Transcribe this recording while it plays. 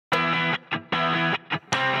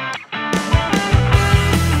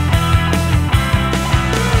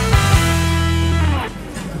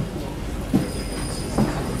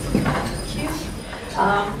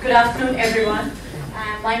Good afternoon, everyone.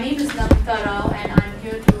 My name is Namita Rao, and I'm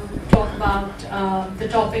here to talk about the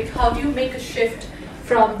topic, how do you make a shift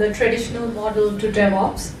from the traditional model to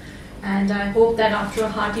DevOps? And I hope that after a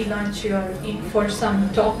hearty lunch, you're in for some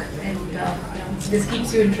talk, and this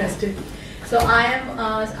keeps you interested. So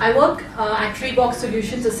I work at Treebox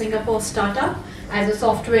Solutions, a Singapore startup, as a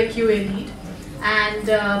software QA lead. And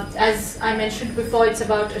as I mentioned before, it's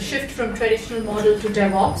about a shift from traditional model to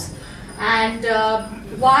DevOps. And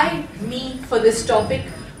why me for this topic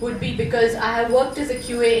would be because I have worked as a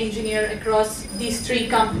QA engineer across these 3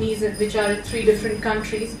 companies, which are in 3 different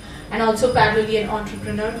countries, and also parallelly an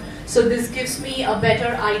entrepreneur. So this gives me a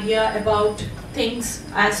better idea about things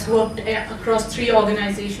as worked across 3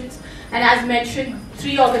 organizations. And as mentioned,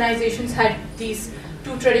 3 organizations had these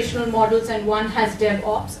 2 traditional models and 1 has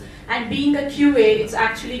DevOps. And being a QA, it's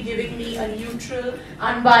actually giving me a neutral,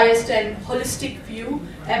 unbiased, and holistic view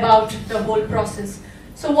about the whole process.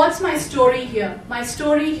 So what's my story here? My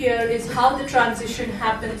story here is how the transition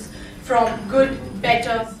happens from good,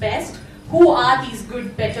 better, best. Who are these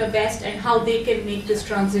good, better, best, and how they can make this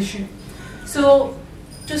transition. So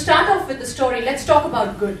to start off with the story, let's talk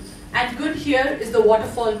about good. And good here is the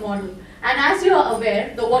waterfall model. And as you are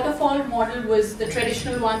aware, the waterfall model was the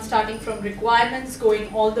traditional one, starting from requirements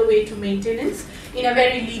going all the way to maintenance in a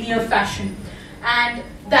very linear fashion. And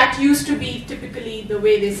that used to be typically the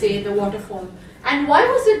way they say the waterfall. And why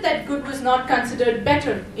was it that good was not considered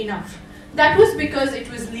better enough? That was because it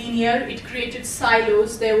was linear, it created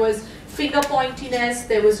silos, there was finger pointiness,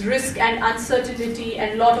 there was risk and uncertainty,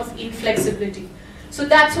 and a lot of inflexibility. So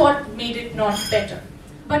that's what made it not better.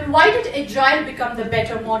 But why did Agile become the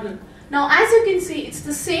better model? Now, as you can see, it's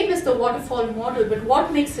the same as the waterfall model, but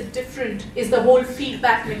what makes it different is the whole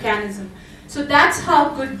feedback mechanism. So that's how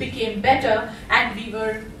good became better, and we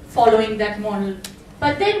were following that model.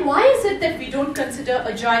 But then why is it that we don't consider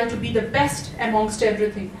Agile to be the best amongst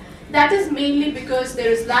everything? That is mainly because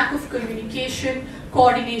there is lack of communication,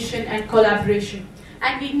 coordination, and collaboration.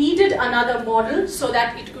 And we needed another model so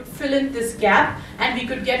that it could fill in this gap, and we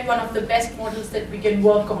could get one of the best models that we can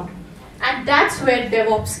work on. And that's where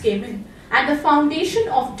DevOps came in. And the foundation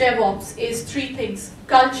of DevOps is 3 things: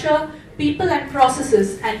 culture, people and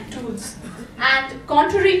processes, and tools. And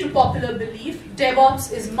contrary to popular belief,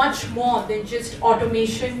 DevOps is much more than just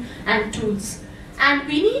automation and tools. And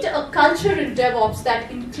we need a culture in DevOps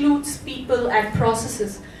that includes people and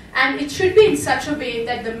processes. And it should be in such a way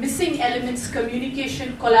that the missing elements,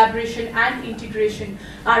 communication, collaboration, and integration,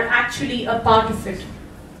 are actually a part of it.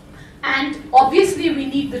 And obviously we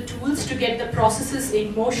need the tools to get the processes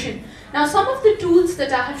in motion. Now, some of the tools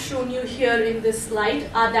that I have shown you here in this slide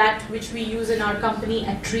are that which we use in our company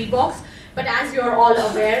at Treebox. But as you're all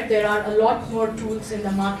aware, there are a lot more tools in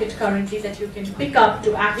the market currently that you can pick up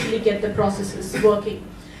to actually get the processes working.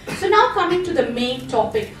 So now coming to the main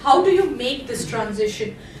topic, how do you make this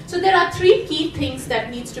transition? So there are 3 key things that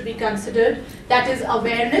needs to be considered. That is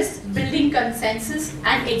awareness, building consensus,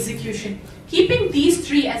 and execution. Keeping these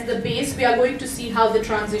 3 as the base, we are going to see how the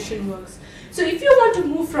transition works. So if you want to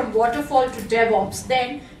move from waterfall to DevOps,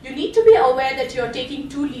 then you need to be aware that you're taking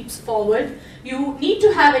 2 leaps forward. You need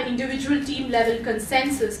to have an individual team level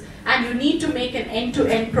consensus, and you need to make an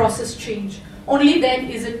end-to-end process change. Only then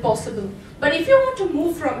is it possible. But if you want to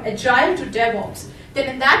move from Agile to DevOps, then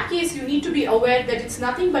in that case you need to be aware that it's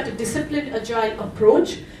nothing but a disciplined Agile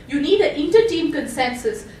approach. You need an inter-team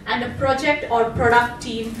consensus and a project or product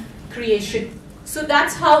team creation. So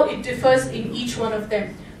that's how it differs in each one of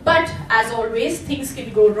them. But as always, things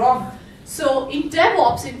can go wrong. So in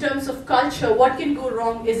DevOps, in terms of culture, what can go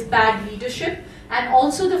wrong is bad leadership, and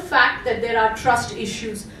also the fact that there are trust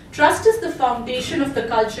issues. Trust is the foundation of the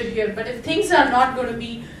culture here, but if things are not going to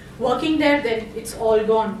be working there, then it's all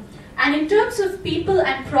gone. And in terms of people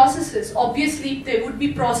and processes, obviously there would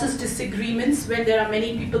be process disagreements when there are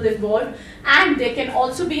many people involved, and there can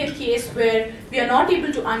also be a case where we are not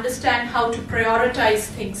able to understand how to prioritize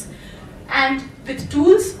things. And with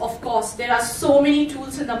tools, of course, there are so many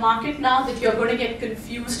tools in the market now that you're going to get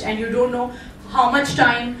confused and you don't know how much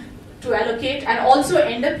time to allocate, and also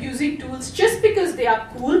end up using tools just because they are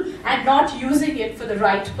cool and not using it for the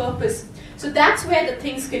right purpose. So that's where the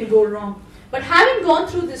things can go wrong. But having gone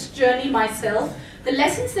through this journey myself, the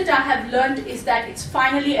lessons that I have learned is that it's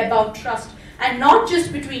finally about trust, and not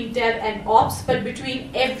just between dev and ops, but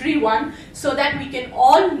between everyone, so that we can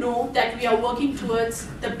all know that we are working towards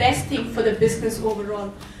the best thing for the business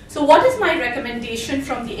overall. So what is my recommendation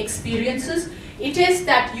from the experiences? It is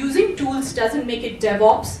that using tools doesn't make it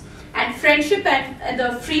DevOps, and friendship and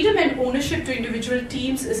the freedom and ownership to individual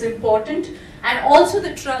teams is important, and also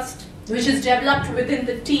the trust which is developed within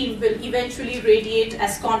the team will eventually radiate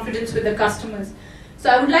as confidence with the customers. So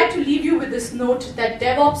I would like to leave you with this note that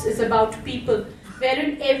DevOps is about people,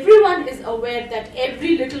 wherein everyone is aware that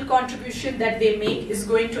every little contribution that they make is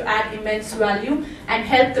going to add immense value and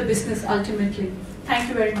help the business ultimately. Thank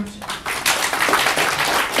you very much.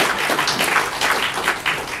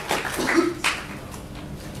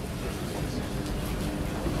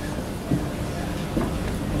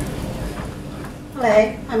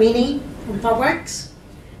 Hello, I'm Ini from ThoughtWorks.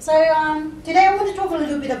 So today I want to talk a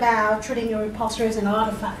little bit about treating your repositories and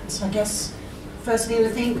artifacts. I guess first thing to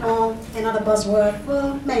think of, another buzzword,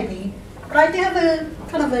 well, maybe. But I do have a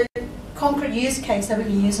kind of a concrete use case that we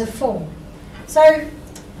can use it for. So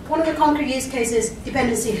one of the concrete use cases is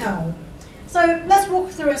dependency hell. So let's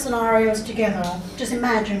walk through scenarios together. Just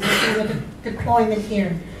imagine the deployment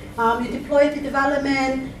here. You deploy the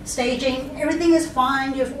development, staging, everything is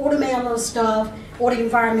fine, you've automated a lot of stuff, all the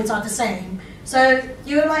environments are the same. So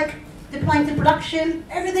you're like deploying to production,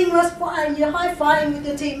 everything was fine, you're high-fiving with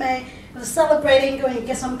your teammate, you're celebrating, going to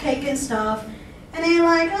get some cake and stuff, and then you're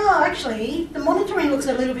like, oh, actually, the monitoring looks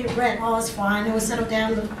a little bit red. Oh, it's fine, it will settle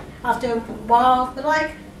down after a while. But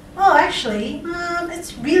like, oh, actually,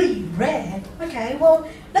 it's really red. Okay, well,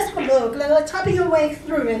 let's have a look. Like typing your way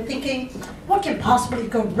through and thinking, what can possibly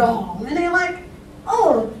go wrong? And they're like,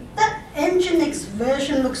 oh, that Nginx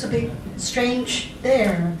version looks a bit strange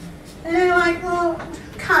there. And they're like, well,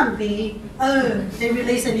 can't be. Oh, they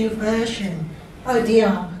released a new version. Oh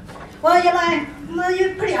dear. Well, you're like, well,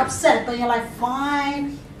 you're pretty upset, but you're like,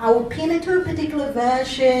 fine, I will pin it to a particular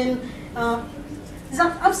version. It's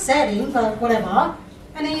upsetting, but whatever.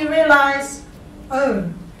 And then you realize,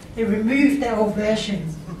 oh, they removed their old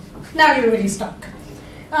version. Now you're really stuck.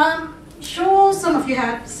 Sure, some of you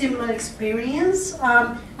had similar experience.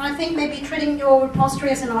 I think maybe treating your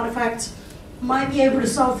repository as an artifact might be able to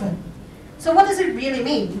solve it. So what does it really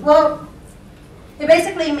mean? Well, it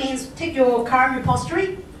basically means take your current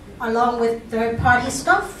repository along with third-party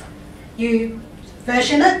stuff, you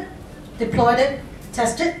version it, deploy it,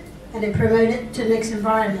 test it, and then promote it to the next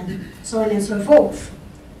environment, so on and so forth.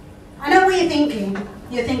 I know what you're thinking.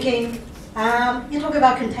 You're thinking, you're talking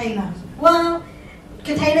about containers. Well,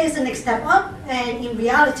 container is the next step up, and in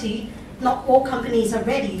reality, not all companies are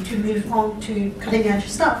ready to move on to cutting-edge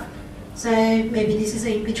stuff. So maybe this is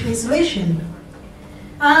an in-between solution.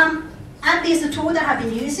 App is a tool that I've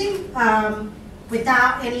been using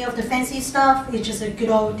without any of the fancy stuff. It's just a good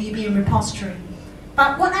old DB repository.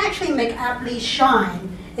 But what actually makes Apply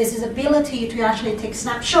shine is its ability to actually take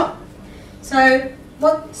snapshot. So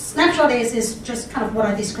what snapshot is just kind of what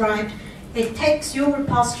I described. It takes your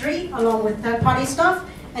repository along with third-party stuff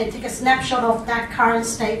and take a snapshot of that current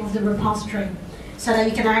state of the repository so that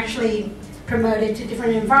you can actually promote it to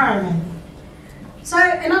different environment. So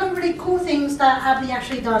another really cool thing that Apply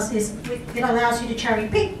actually does is it allows you to cherry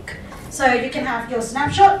pick. So you can have your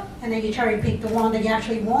snapshot and then you cherry pick the one that you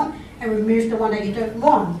actually want and remove the one that you don't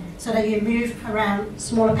want so that you move around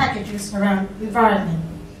smaller packages around environment.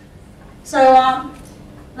 So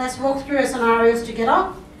let's walk through scenarios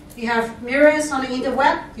together. You have mirrors on the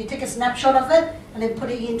interweb, you take a snapshot of it and then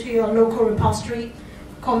put it into your local repository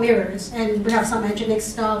called mirrors. And we have some Nginx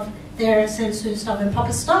stuff there, Sensu stuff and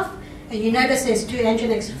Puppet stuff. And you notice there's two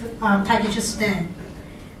Nginx packages there.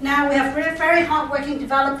 Now we have very hard-working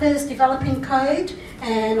developers developing code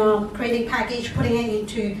and creating package, putting it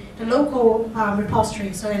into the local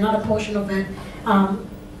repository, so another portion of it.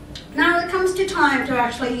 Now it comes to time to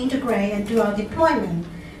actually integrate and do our deployment.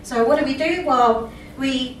 So what do? Well,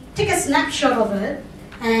 we take a snapshot of it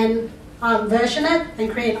and version it and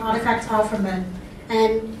create an artifact out from it.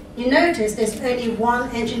 And you notice there's only one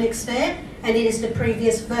Nginx there, and it is the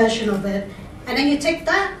previous version of it. And then you take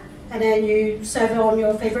that, and then you serve it on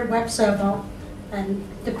your favorite web server and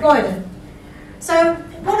deploy it. So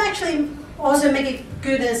what actually also makes it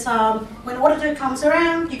good is when auditor comes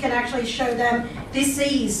around, you can actually show them these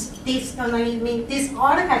are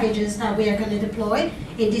the packages that we are going to deploy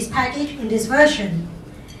in this package, in this version.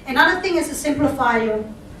 Another thing is to simplify your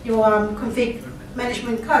config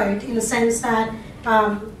management code in the sense that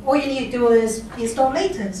all you need to do is install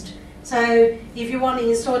latest. So if you want to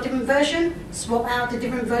install a different version, swap out the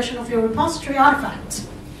different version of your repository artifact.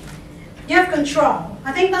 You have control.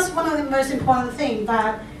 I think that's one of the most important things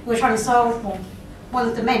that we're trying to solve for. One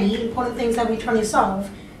of the many important things that we're trying to solve.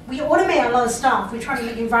 We automate a lot of stuff. We're trying to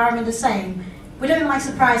make the environment the same. We don't like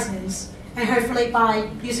surprises. And hopefully by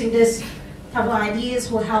using this type of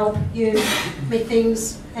ideas will help you make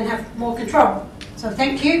things and have more control. So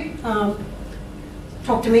thank you.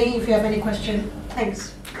 Talk to me if you have any question.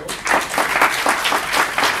 Thanks.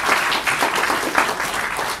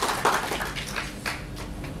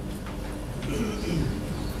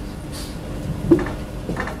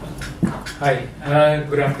 Hi,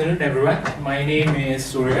 good afternoon everyone. My name is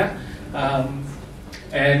Surya,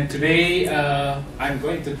 and today I'm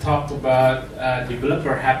going to talk about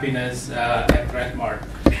developer happiness at Redmart.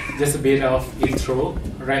 Just a bit of intro.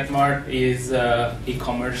 Redmart is an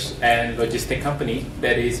e-commerce and logistic company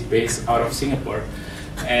that is based out of Singapore,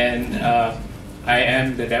 and I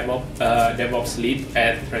am the DevOps lead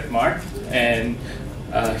at Redmart, and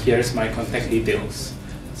here's my contact details.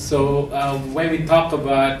 So when we talk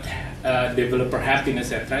about developer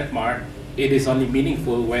happiness at Redmart, it is only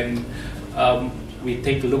meaningful when we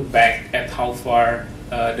take a look back at how far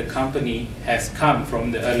the company has come from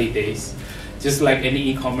the early days. Just like any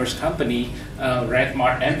e-commerce company,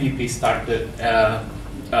 Redmart MVP started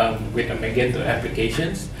with a Magento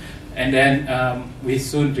applications, and then we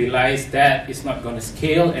soon realized that it's not going to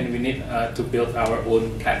scale and we need to build our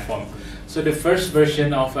own platform. So the first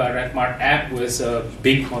version of Redmart app was a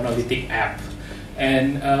big monolithic app.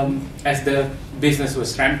 And as the business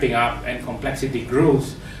was ramping up and complexity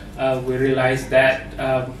grows, we realized that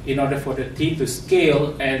in order for the team to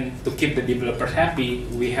scale and to keep the developers happy,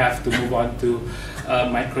 we have to move on to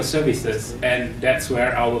microservices. And that's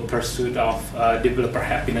where our pursuit of developer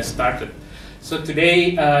happiness started. So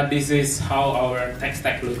today, this is how our tech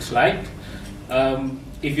stack looks like.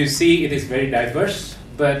 If you see, it is very diverse.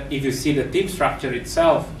 But if you see the team structure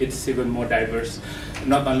itself, it's even more diverse,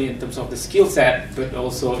 not only in terms of the skill set, but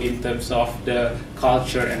also in terms of the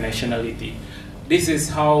culture and nationality. This is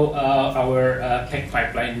how our tech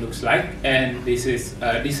pipeline looks like, and this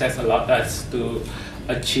has allowed us to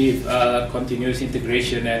achieve continuous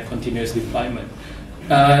integration and continuous deployment.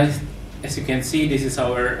 As you can see, this is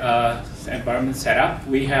our environment setup.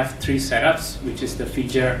 We have 3 setups, which is the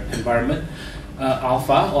feature environment,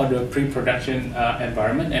 alpha or the pre-production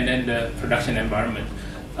environment, and then the production environment.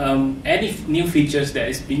 Any new features that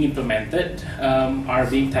is being implemented are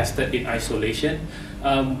being tested in isolation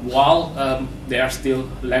while they are still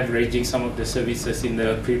leveraging some of the services in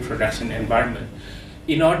the pre-production environment.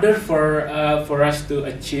 In order for us to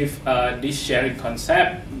achieve this sharing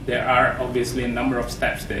concept, there are obviously a number of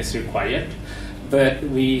steps that is required. But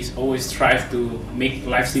we always strive to make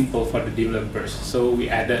life simple for the developers. So we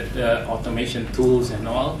added automation tools and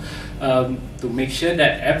all to make sure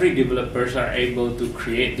that every developers are able to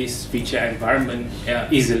create this feature environment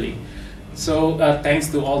easily. So thanks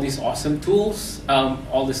to all these awesome tools,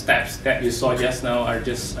 all the steps that you saw just now are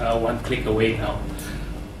just one click away now.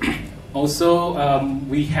 Also,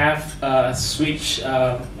 we have adopted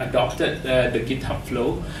the GitHub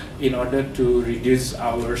flow in order to reduce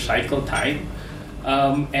our cycle time.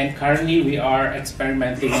 And currently we are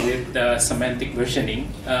experimenting with semantic versioning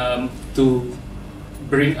to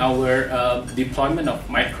bring our deployment of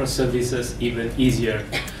microservices even easier.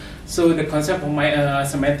 So the concept of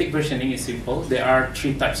semantic versioning is simple. There are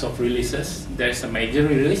 3 types of releases. There's a major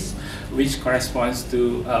release, which corresponds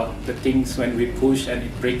to the things when we push and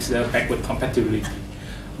it breaks the backward compatibility.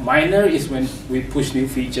 Minor is when we push new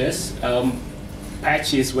features.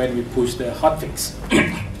 Patch is when we push the hotfix.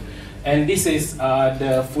 And this is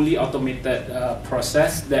the fully automated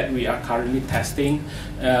process that we are currently testing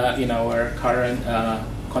in our current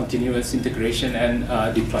continuous integration and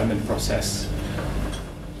deployment process.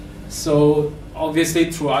 So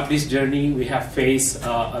obviously throughout this journey, we have faced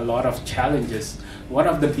a lot of challenges. One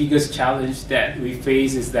of the biggest challenges that we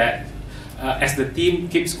face is that as the team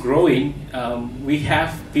keeps growing, we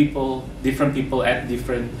have different people at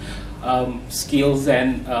different skills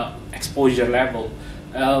and exposure level.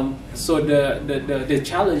 So the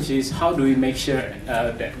challenge is how do we make sure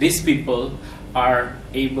that these people are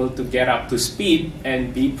able to get up to speed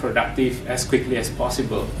and be productive as quickly as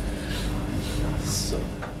possible.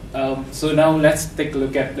 So now let's take a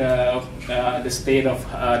look at the state of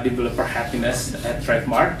developer happiness at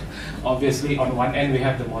Redmart. Obviously on one end we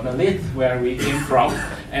have the monolith where we came from,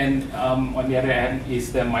 and on the other end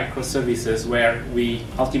is the microservices where we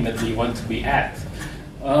ultimately want to be at.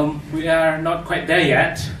 We are not quite there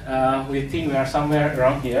yet. We think we are somewhere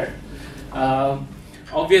around here.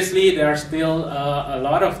 Obviously, there are still a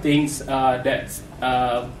lot of things that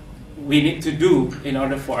we need to do in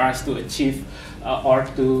order for us to achieve or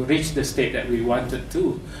to reach the state that we wanted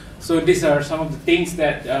to. So these are some of the things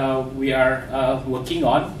that we are working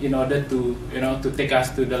on in order to, to take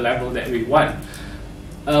us to the level that we want.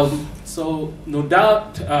 So no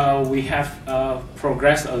doubt we have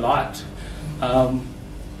progressed a lot.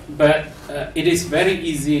 But it is very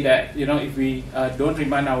easy that, if we don't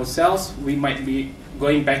remind ourselves, we might be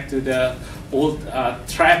going back to the old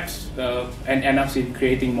traps and end up in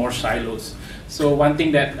creating more silos. So one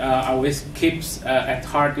thing that always keeps at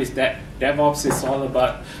heart is that DevOps is all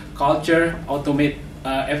about culture,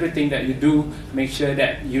 everything that you do, make sure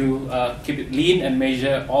that you keep it lean and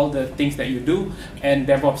measure all the things that you do. And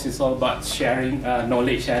DevOps is all about sharing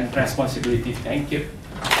knowledge and responsibility. Thank you.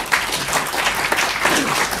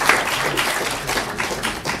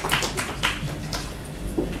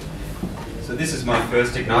 So this is my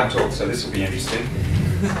first Ignite talk, so this will be interesting.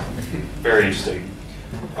 Very interesting.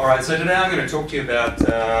 All right, so today I'm going to talk to you about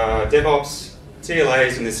DevOps,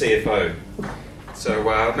 TLAs, and the CFO. So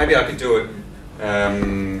maybe I could do it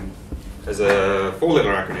as a four-letter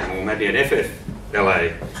acronym, or maybe an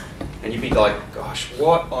FFLA. And you'd be like, gosh,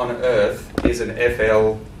 what on earth is an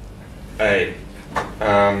FLA?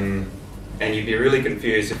 And you'd be really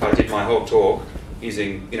confused if I did my whole talk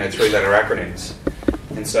using, three-letter acronyms.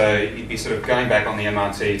 And so you'd be sort of going back on the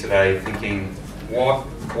MRT today thinking, what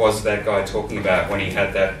was that guy talking about when he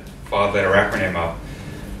had that five-letter acronym up?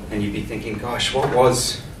 And you'd be thinking, gosh, what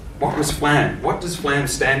was FLAM? What does FLAM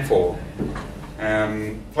stand for?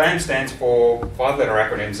 FLAM stands for, five-letter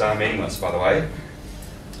acronyms are meaningless, by the way.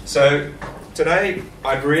 So today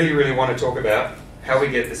I'd really, really want to talk about how we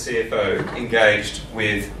get the CFO engaged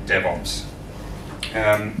with DevOps.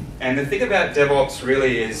 And the thing about DevOps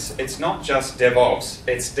really is, it's not just DevOps,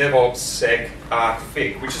 it's DevOps, Sec, Arch,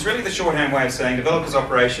 Fic, which is really the shorthand way of saying developers,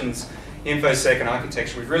 operations, InfoSec, and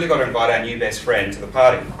architecture. We've really got to invite our new best friend to the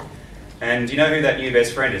party. And you know who that new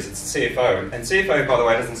best friend is? It's the CFO. And CFO, by the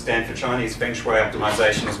way, doesn't stand for Chinese Feng Shui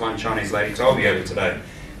optimization, as one Chinese lady told me earlier today.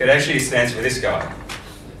 It actually stands for this guy.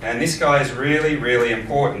 And this guy is really, really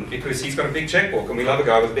important because he's got a big checkbook, and we love a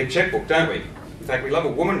guy with a big checkbook, don't we? In fact, we love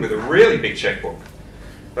a woman with a really big checkbook.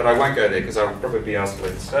 But I won't go there because I'll probably be asked to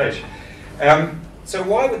leave the stage. So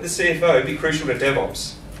why would the CFO be crucial to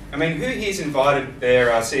DevOps? I mean, who here's invited their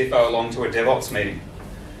CFO along to a DevOps meeting?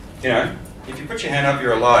 If you put your hand up,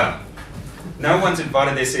 you're a liar. No one's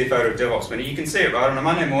invited their CFO to a DevOps meeting. You can see it, right? On a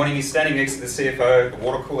Monday morning, he's standing next to the CFO at the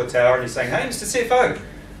water cooler tower, and he's saying, hey, Mr. CFO,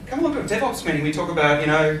 come along to a DevOps meeting. We talk about,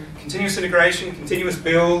 continuous integration, continuous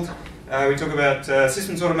build. We talk about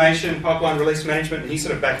systems automation, pipeline release management, and he's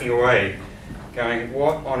sort of backing away, going,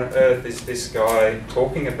 what on earth is this guy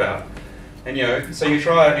talking about? And so you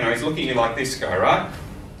try, he's looking at you like this guy, right?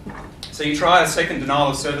 So you try a second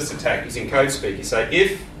denial of service attack using code speak. You say,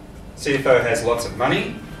 if CFO has lots of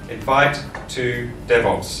money, invite to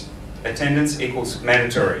DevOps. Attendance equals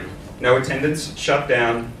mandatory. No attendance, shut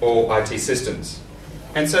down all IT systems.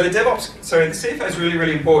 And so the CFO is really,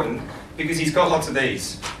 really important because he's got lots of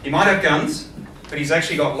these. He might have guns, but he's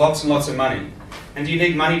actually got lots and lots of money. And do you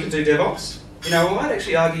need money to do DevOps? Well, I'd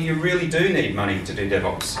actually argue you really do need money to do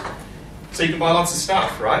DevOps. So you can buy lots of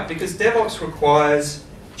stuff, right? Because DevOps requires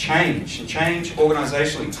change, and change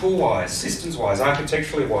organisationally, tool-wise, systems-wise,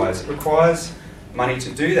 architecturally-wise. It requires money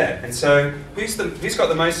to do that. And so who's got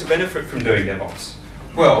the most benefit from doing DevOps?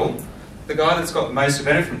 Well, the guy that's got the most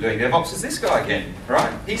benefit from doing DevOps is this guy again,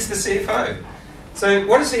 right? He's the CFO. So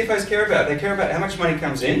what do CFOs care about? They care about how much money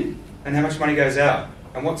comes in and how much money goes out.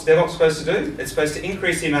 And what's DevOps supposed to do? It's supposed to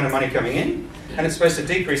increase the amount of money coming in, and it's supposed to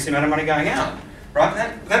decrease the amount of money going out. Right?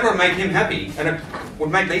 That would make him happy, and it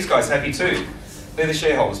would make these guys happy too. They're the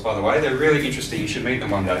shareholders, by the way. They're really interesting. You should meet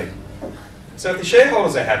them one day. So if the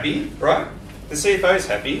shareholders are happy, right, the CFO's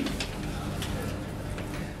happy,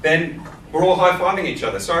 then we're all high-fiving each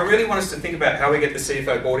other. So I really want us to think about how we get the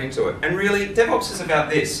CFO bought into it. And really, DevOps is about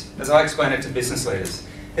this, as I explain it to business leaders.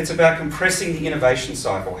 It's about compressing the innovation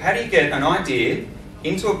cycle. How do you get an idea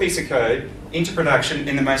into a piece of code, into production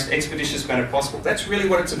in the most expeditious manner possible? That's really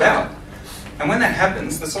what it's about. And when that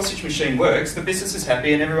happens, the sausage machine works, the business is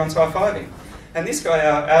happy, and everyone's high-fiving. And this guy,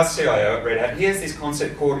 our CIO at Red Hat, he has this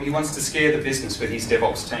concept called, he wants to scare the business with his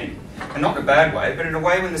DevOps team. And not in a bad way, but in a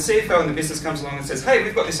way when the CFO in the business comes along and says, hey,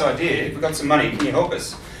 we've got this idea, we've got some money, can you help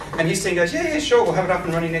us? And his team goes, yeah, sure, we'll have it up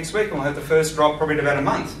and running next week, and we'll have the first drop probably in about a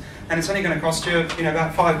month. And it's only going to cost you,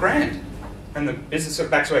 about $5,000. And the business sort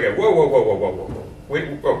of backs away and go, whoa.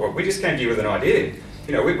 We just came to you with an idea.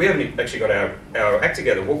 We haven't actually got our act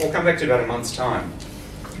together. We'll come back to about a month's time.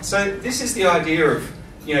 So this is the idea of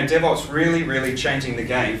DevOps really, really changing the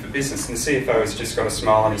game for business, and the CFO has just got a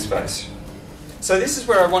smile on his face. So this is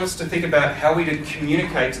where I want us to think about how we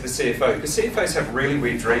communicate to the CFO, because CFOs have really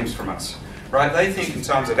weird dreams from us, right? They think in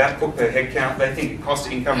terms of output per headcount, they think in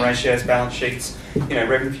cost-to-income ratios, balance sheets,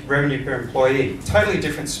 revenue per employee, totally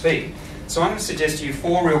different speak. So I'm going to suggest to you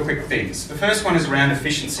 4 real quick things. The first one is around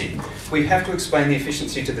efficiency. We have to explain the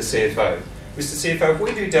efficiency to the CFO. Mr. CFO, if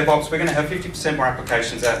we do DevOps, we're going to have 50% more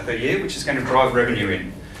applications out per year, which is going to drive revenue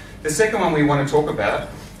in. The second one we want to talk about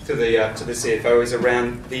to the CFO is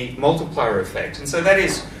around the multiplier effect. And so that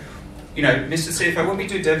is, you know, Mr. CFO, when we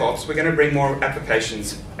do DevOps, we're going to bring more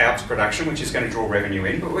applications out to production, which is going to draw revenue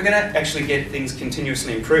in, but we're going to actually get things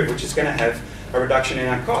continuously improved, which is going to have a reduction in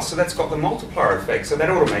our costs. So that's got the multiplier effect, so that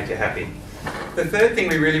ought to make you happy. The third thing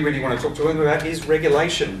we really want to talk to them about is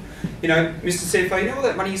regulation. You know, Mr. CFO, you know all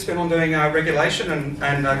that money you spend on doing regulation and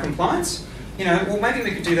compliance? You know, well, maybe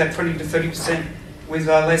we could do that 20 to 30% with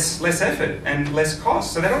less effort and less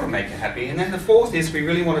cost, so that ought to make you happy. And then the fourth is we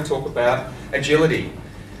really want to talk about agility.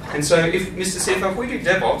 And so if, Mr. CFO, if we do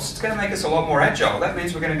DevOps, it's going to make us a lot more agile. That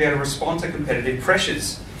means we're going to be able to respond to competitive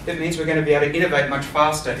pressures. It means we're going to be able to innovate much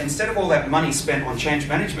faster. Instead of all that money spent on change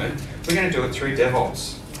management, we're going to do it through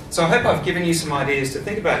DevOps. So I hope I've given you some ideas to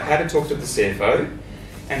think about how to talk to the CFO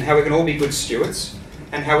and how we can all be good stewards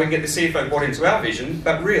and how we can get the CFO bought into our vision,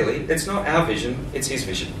 but really, it's not our vision, it's his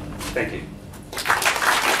vision. Thank you.